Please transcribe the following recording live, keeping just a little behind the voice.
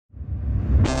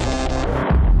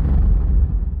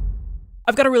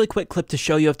I've got a really quick clip to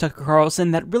show you of Tucker Carlson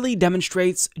that really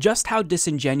demonstrates just how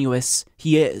disingenuous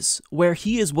he is, where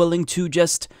he is willing to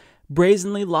just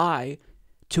brazenly lie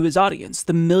to his audience,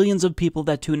 the millions of people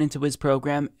that tune into his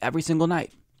program every single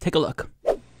night. Take a look.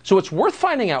 So it's worth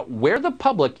finding out where the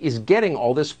public is getting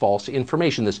all this false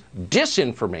information, this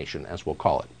disinformation, as we'll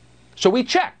call it. So we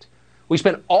checked. We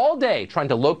spent all day trying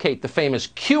to locate the famous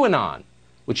QAnon,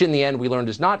 which in the end we learned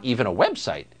is not even a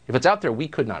website. If it's out there, we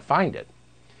could not find it.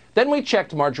 Then we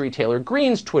checked Marjorie Taylor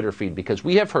Greene's Twitter feed because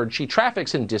we have heard she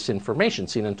traffics in disinformation,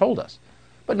 CNN told us.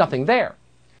 But nothing there.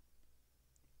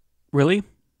 Really?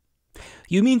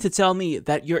 You mean to tell me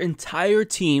that your entire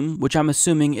team, which I'm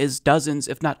assuming is dozens,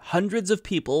 if not hundreds of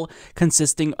people,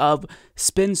 consisting of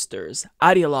spinsters,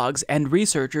 ideologues, and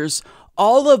researchers,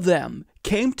 all of them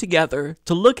came together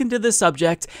to look into this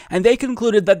subject, and they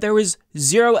concluded that there is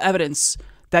zero evidence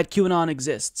that QAnon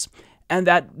exists, and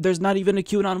that there's not even a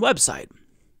QAnon website?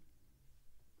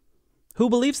 Who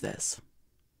believes this?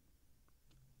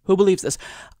 Who believes this?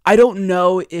 I don't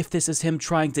know if this is him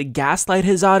trying to gaslight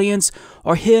his audience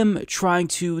or him trying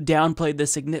to downplay the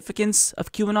significance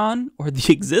of QAnon or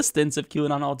the existence of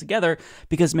QAnon altogether,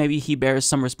 because maybe he bears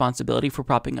some responsibility for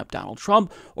propping up Donald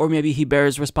Trump, or maybe he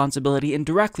bears responsibility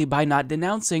indirectly by not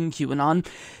denouncing QAnon.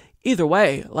 Either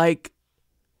way, like,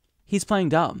 he's playing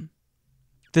dumb.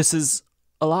 This is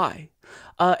a lie.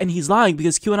 And he's lying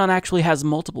because QAnon actually has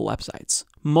multiple websites.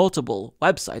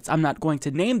 I'm not going to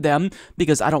name them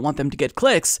because I don't want them to get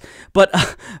clicks, but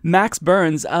Max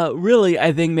Burns really,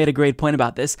 I think, made a great point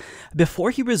about this.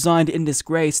 Before he resigned in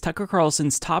disgrace, Tucker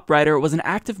Carlson's top writer was an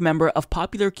active member of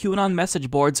popular QAnon message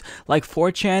boards like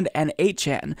 4chan and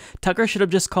 8chan. Tucker should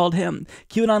have just called him.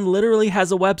 QAnon literally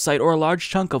has a website, or a large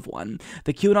chunk of one.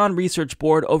 The QAnon research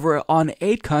board over on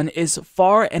 8chan is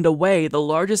far and away the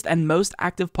largest and most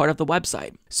active part of the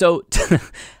website. So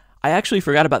I actually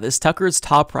forgot about this. Tucker's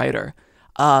top writer,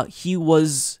 he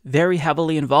was very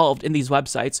heavily involved in these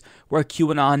websites where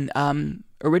QAnon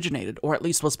originated, or at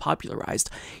least was popularized.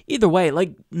 Either way,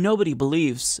 like, nobody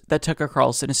believes that Tucker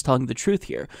Carlson is telling the truth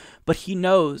here, but he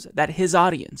knows that his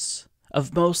audience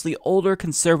of mostly older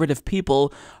conservative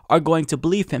people are going to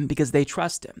believe him because they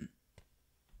trust him.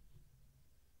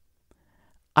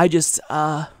 I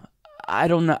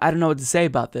don't know what to say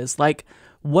about this. Like,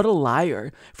 what a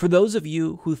liar. For those of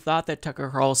you who thought that Tucker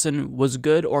Carlson was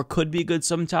good or could be good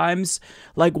sometimes,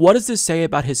 like, what does this say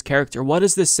about his character? What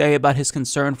does this say about his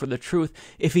concern for the truth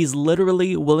if he's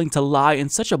literally willing to lie in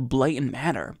such a blatant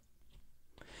manner?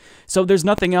 So there's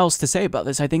nothing else to say about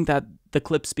this. I think that the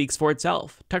clip speaks for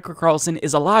itself. Tucker Carlson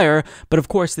is a liar, but of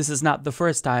course this is not the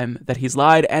first time that he's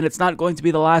lied, and it's not going to be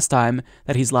the last time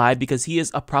that he's lied, because he is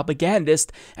a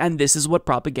propagandist, and this is what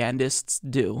propagandists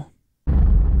do.